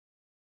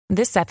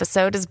This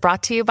episode is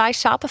brought to you by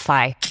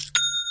Shopify.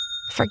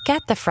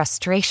 Forget the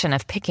frustration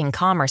of picking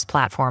commerce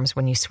platforms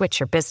when you switch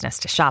your business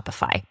to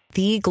Shopify,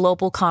 the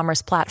global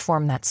commerce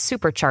platform that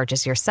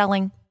supercharges your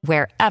selling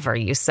wherever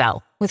you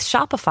sell. With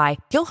Shopify,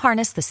 you'll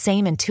harness the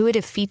same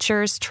intuitive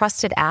features,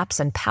 trusted apps,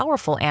 and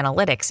powerful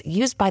analytics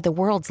used by the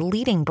world's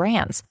leading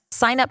brands.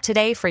 Sign up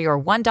today for your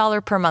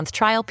 $1 per month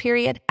trial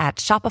period at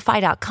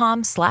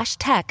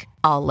shopify.com/tech,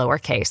 all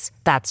lowercase.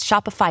 That's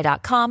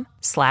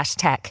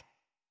shopify.com/tech.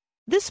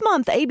 This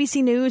month,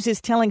 ABC News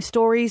is telling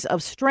stories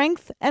of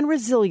strength and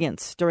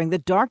resilience during the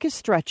darkest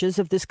stretches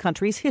of this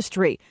country's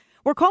history.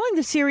 We're calling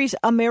the series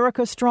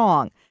America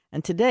Strong.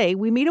 And today,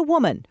 we meet a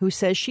woman who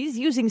says she's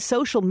using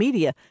social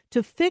media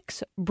to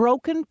fix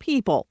broken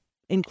people,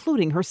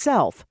 including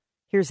herself.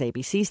 Here's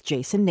ABC's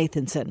Jason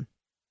Nathanson.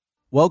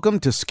 Welcome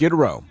to Skid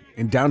Row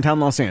in downtown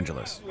Los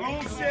Angeles.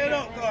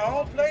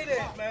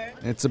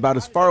 It's about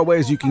as far away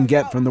as you can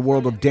get from the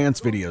world of dance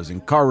videos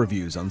and car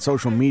reviews on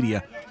social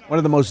media, one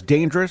of the most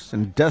dangerous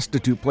and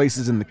destitute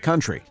places in the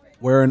country,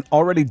 where an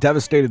already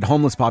devastated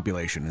homeless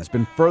population has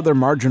been further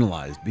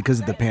marginalized because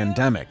of the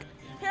pandemic.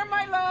 Here,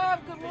 my love.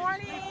 Good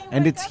morning.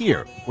 And it's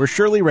here where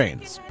Shirley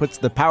Raines puts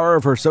the power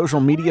of her social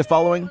media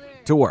following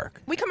to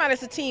work. We come out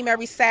as a team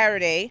every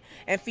Saturday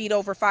and feed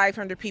over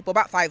 500 people,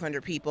 about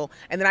 500 people.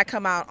 And then I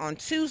come out on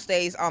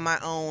Tuesdays on my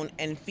own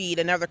and feed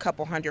another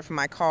couple hundred from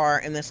my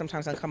car. And then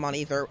sometimes I come on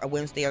either a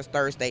Wednesday or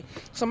Thursday.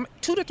 So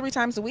 2 to 3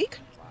 times a week.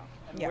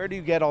 Yeah. Where do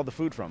you get all the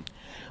food from?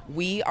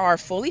 We are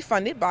fully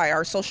funded by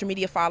our social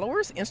media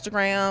followers,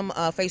 Instagram,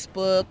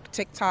 Facebook,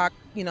 TikTok,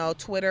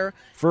 Twitter.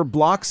 For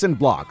blocks and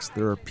blocks,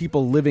 there are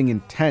people living in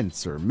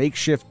tents or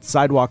makeshift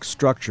sidewalk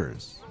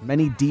structures,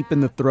 many deep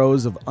in the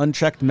throes of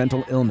unchecked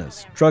mental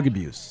illness, drug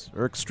abuse,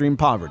 or extreme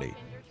poverty.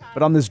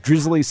 But on this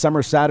drizzly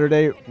summer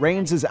Saturday,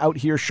 Raines is out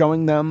here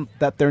showing them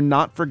that they're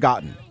not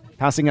forgotten,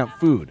 passing out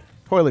food,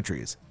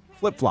 toiletries,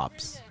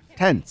 flip-flops,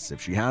 tents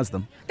if she has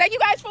them. Thank you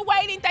guys for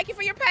waiting. Thank you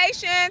for your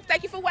patience.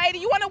 Thank you for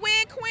waiting. You want to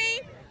win,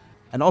 Queen?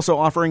 And also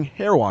offering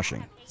hair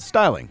washing,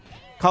 styling,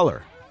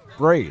 color,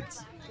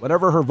 braids,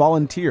 whatever her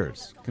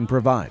volunteers can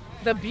provide.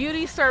 The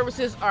beauty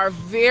services are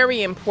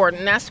very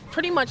important. That's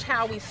pretty much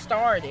how we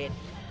started.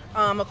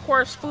 Of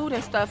course, food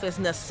and stuff is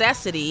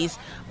necessities,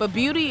 but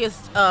beauty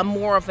is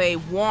more of a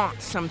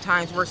want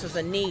sometimes versus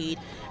a need.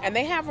 And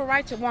they have a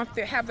right to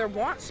have their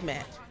wants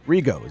met.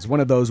 Rigo is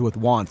one of those with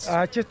wants.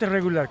 Just a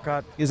regular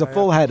cut. He has a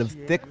full head of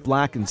thick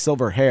black and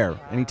silver hair,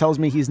 and he tells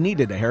me he's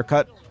needed a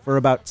haircut for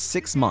about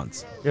 6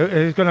 months.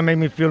 It's going to make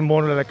me feel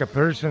more like a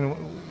person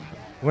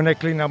when I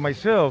clean up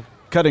myself.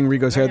 Cutting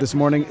Rigo's hair this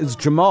morning is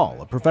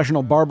Jamal, a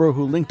professional barber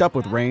who linked up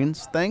with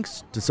Raines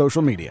thanks to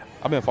social media.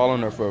 I've been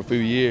following her for a few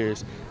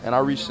years, and I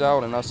reached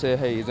out and I said,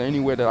 hey, is there any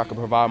way that I can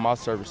provide my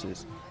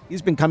services?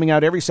 He's been coming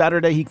out every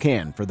Saturday he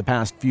can for the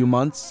past few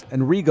months,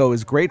 and Rigo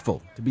is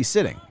grateful to be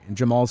sitting in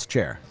Jamal's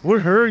chair. We're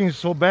hurting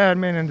so bad,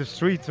 man, in the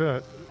streets,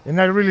 and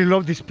I really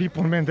love these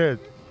people, man, that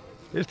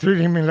they're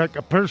treating me like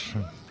a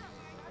person.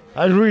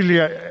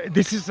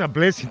 This is a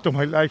blessing to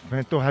my life,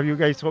 man, to have you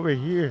guys over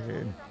here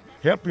and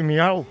helping me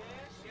out.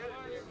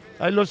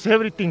 I lost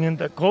everything in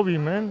the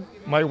COVID, man.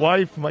 My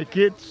wife, my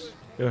kids.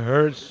 It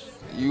hurts.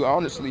 You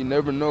honestly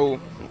never know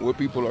what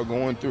people are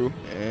going through,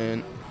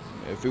 and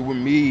if it were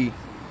me,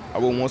 I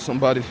would want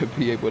somebody to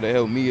be able to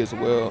help me as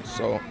well.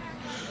 So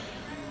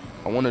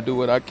I want to do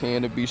what I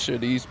can to be sure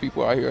these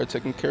people out here are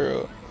taken care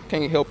of.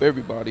 Can't help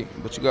everybody,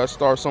 but you got to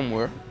start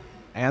somewhere.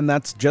 And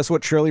that's just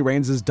what Shirley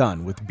Raines has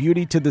done with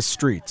Beauty to the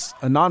Streets,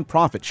 a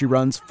nonprofit she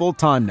runs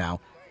full-time now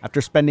after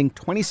spending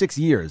 26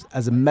 years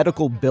as a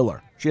medical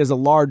biller. She has a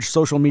large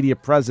social media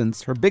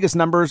presence, her biggest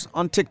numbers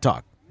on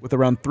TikTok, with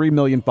around 3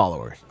 million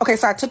followers. Okay,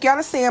 so I took y'all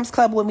to Sam's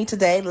Club with me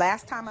today.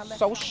 Last time I left.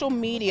 Social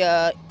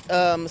media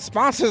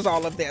sponsors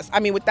all of this. I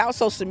mean, without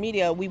social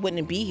media, we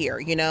wouldn't be here,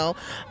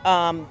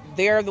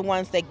 They're the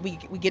ones that we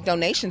get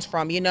donations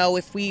from.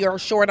 If we are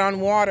short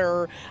on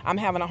water, I'm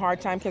having a hard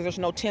time because there's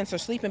no tents or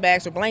sleeping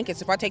bags or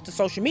blankets. If I take to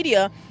social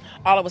media,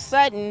 all of a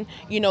sudden,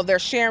 they're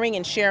sharing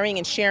and sharing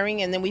and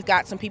sharing. And then we've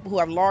got some people who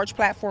have large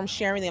platforms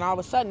sharing. And all of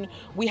a sudden,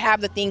 we have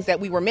the things that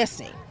we were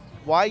missing.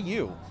 Why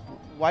you?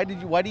 Why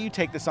do you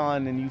take this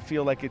on and you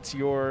feel like it's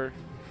your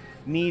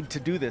need to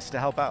do this to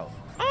help out?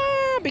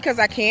 Because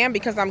I can,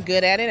 because I'm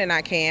good at it and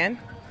I can.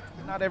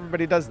 Not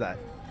everybody does that.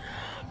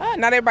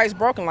 Not everybody's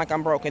broken like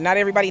I'm broken. Not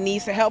everybody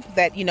needs the help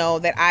that,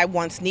 that I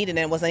once needed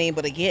and wasn't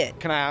able to get.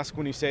 Can I ask,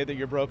 when you say that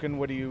you're broken,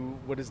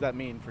 what does that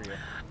mean for you?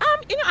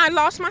 I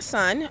lost my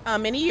son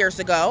many years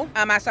ago.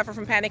 I suffer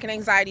from panic and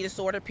anxiety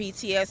disorder,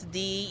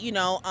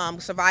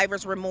 PTSD,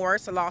 survivor's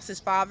remorse. I lost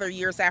his father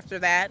years after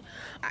that.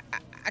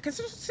 I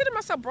consider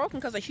myself broken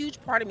because a huge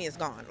part of me is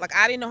gone. Like,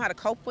 I didn't know how to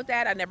cope with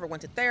that. I never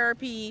went to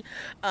therapy.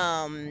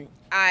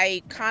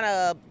 I kind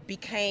of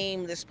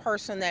became this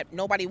person that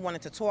nobody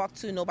wanted to talk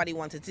to, nobody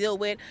wanted to deal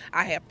with.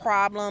 I had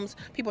problems.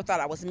 People thought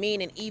I was mean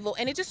and evil.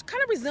 And it just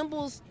kind of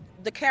resembles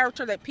the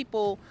character that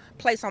people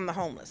place on the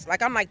homeless.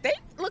 Like, I'm like, they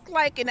look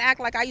like and act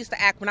like I used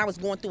to act when I was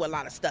going through a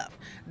lot of stuff.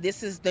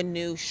 This is the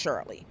new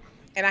Shirley.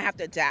 and I have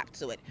to adapt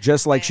to it.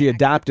 Just like she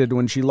adapted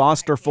when she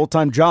lost her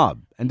full-time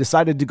job and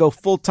decided to go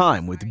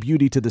full-time with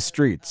Beauty to the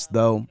Streets,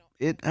 though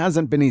it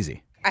hasn't been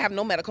easy. I have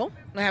no medical.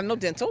 I have no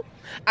dental.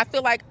 I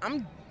feel like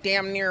I'm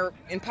damn near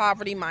in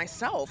poverty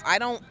myself. I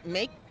don't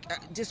make,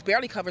 just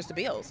barely covers the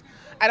bills.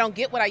 I don't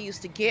get what I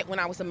used to get when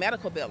I was a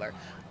medical biller.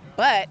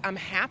 But I'm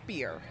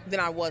happier than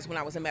I was when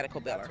I was a medical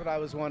biller. That's what I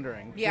was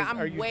wondering. Yeah,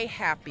 I'm way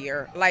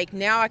happier. Like,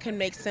 now I can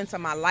make sense of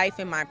my life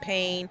and my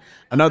pain.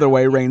 Another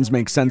way Raines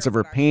makes sense of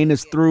her pain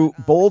is through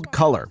bold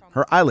color.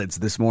 Her eyelids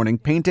this morning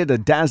painted a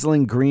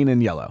dazzling green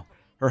and yellow.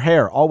 Her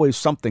hair always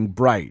something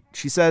bright.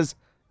 She says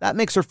that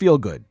makes her feel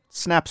good,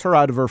 snaps her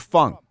out of her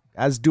funk,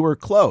 as do her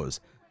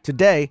clothes.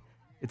 Today,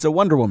 it's a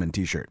Wonder Woman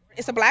t-shirt.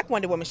 It's a black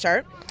Wonder Woman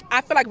shirt.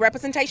 I feel like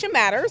representation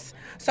matters.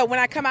 So when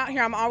I come out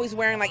here, I'm always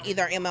wearing like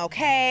either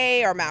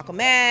MLK or Malcolm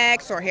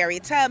X or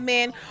Harriet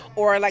Tubman,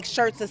 or like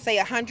shirts that say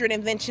 100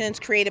 inventions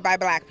created by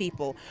black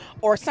people,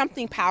 or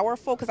something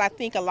powerful, because I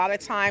think a lot of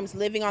times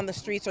living on the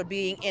streets or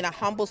being in a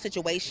humble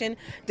situation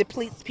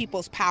depletes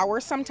people's power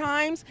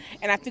sometimes.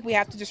 And I think we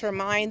have to just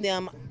remind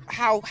them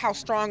how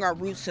strong our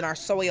roots and our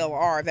soil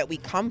are that we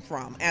come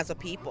from as a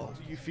people.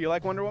 Do you feel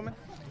like Wonder Woman?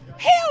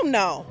 Hell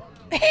no.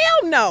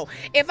 Hell no.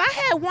 If I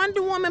had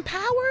Wonder Woman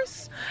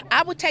powers,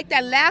 I would take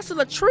that lasso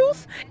of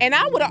truth, and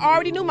I would have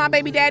already knew my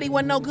baby daddy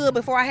wasn't no good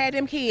before I had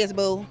them kids,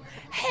 boo.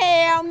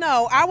 Hell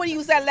no. I would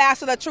use that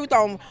lasso of truth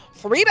on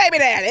 3 baby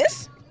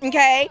daddies.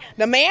 Okay,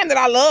 the man that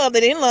I love that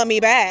didn't love me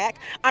back.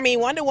 I mean,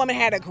 Wonder Woman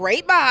had a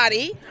great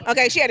body.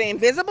 Okay, she had an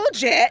invisible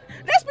jet.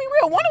 Let's be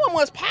real, Wonder Woman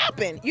was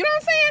popping. You know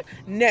what I'm saying?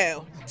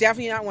 No,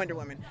 definitely not Wonder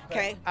Woman.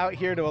 Okay. Out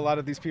here to a lot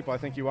of these people, I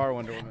think you are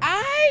Wonder Woman.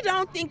 I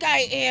don't think I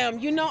am.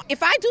 You know,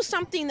 if I do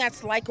something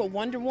that's like a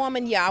Wonder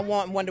Woman, yeah, I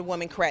want Wonder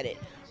Woman credit.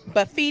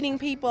 But feeding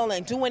people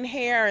and doing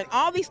hair and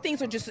all these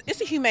things are just,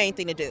 it's a humane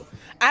thing to do.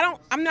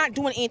 I'm not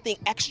doing anything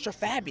extra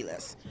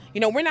fabulous.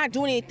 You know, we're not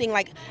doing anything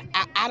like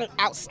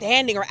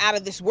outstanding or out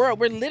of this world.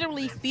 We're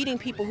literally feeding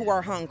people who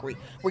are hungry.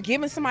 We're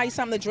giving somebody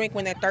something to drink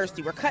when they're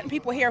thirsty. We're cutting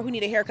people hair who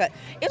need a haircut.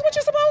 It's what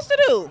you're supposed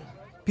to do.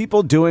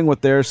 People doing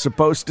what they're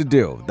supposed to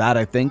do. That,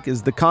 I think,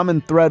 is the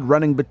common thread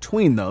running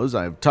between those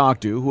I've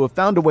talked to who have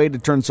found a way to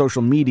turn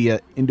social media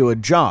into a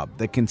job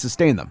that can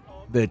sustain them.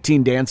 The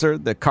teen dancer,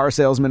 the car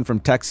salesman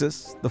from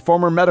Texas, the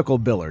former medical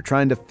biller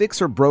trying to fix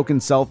her broken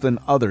self and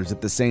others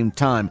at the same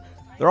time.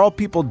 They're all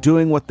people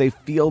doing what they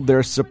feel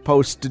they're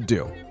supposed to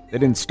do. They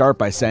didn't start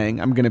by saying,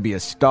 I'm going to be a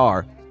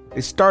star. They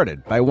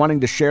started by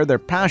wanting to share their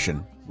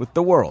passion with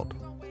the world.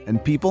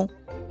 And people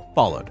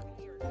followed.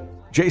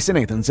 Jason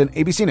Nathanson,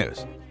 ABC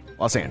News,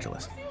 Los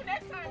Angeles.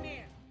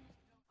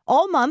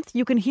 All month,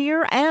 you can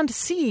hear and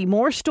see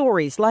more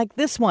stories like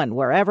this one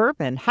wherever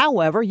and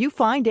however you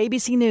find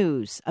ABC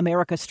News.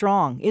 America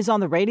Strong is on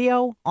the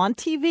radio, on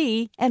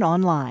TV, and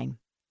online.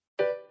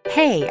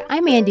 Hey,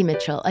 I'm Andy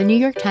Mitchell, a New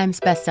York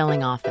Times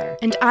bestselling author.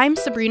 And I'm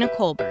Sabrina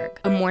Kohlberg,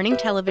 a morning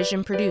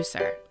television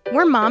producer.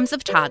 We're moms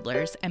of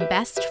toddlers and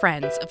best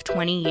friends of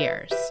 20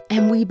 years.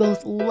 And we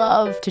both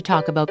love to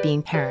talk about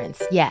being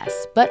parents,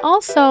 yes, but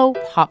also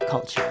pop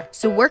culture.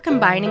 So we're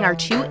combining our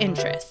two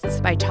interests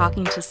by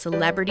talking to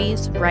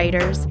celebrities,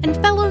 writers, and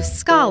fellow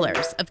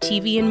scholars of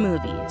TV and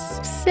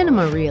movies.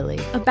 Cinema, really.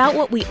 About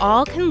what we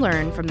all can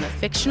learn from the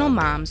fictional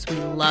moms we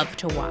love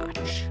to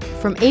watch.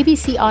 From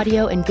ABC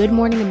Audio and Good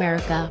Morning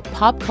America,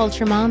 Pop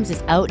Culture Moms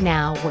is out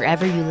now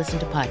wherever you listen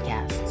to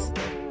podcasts.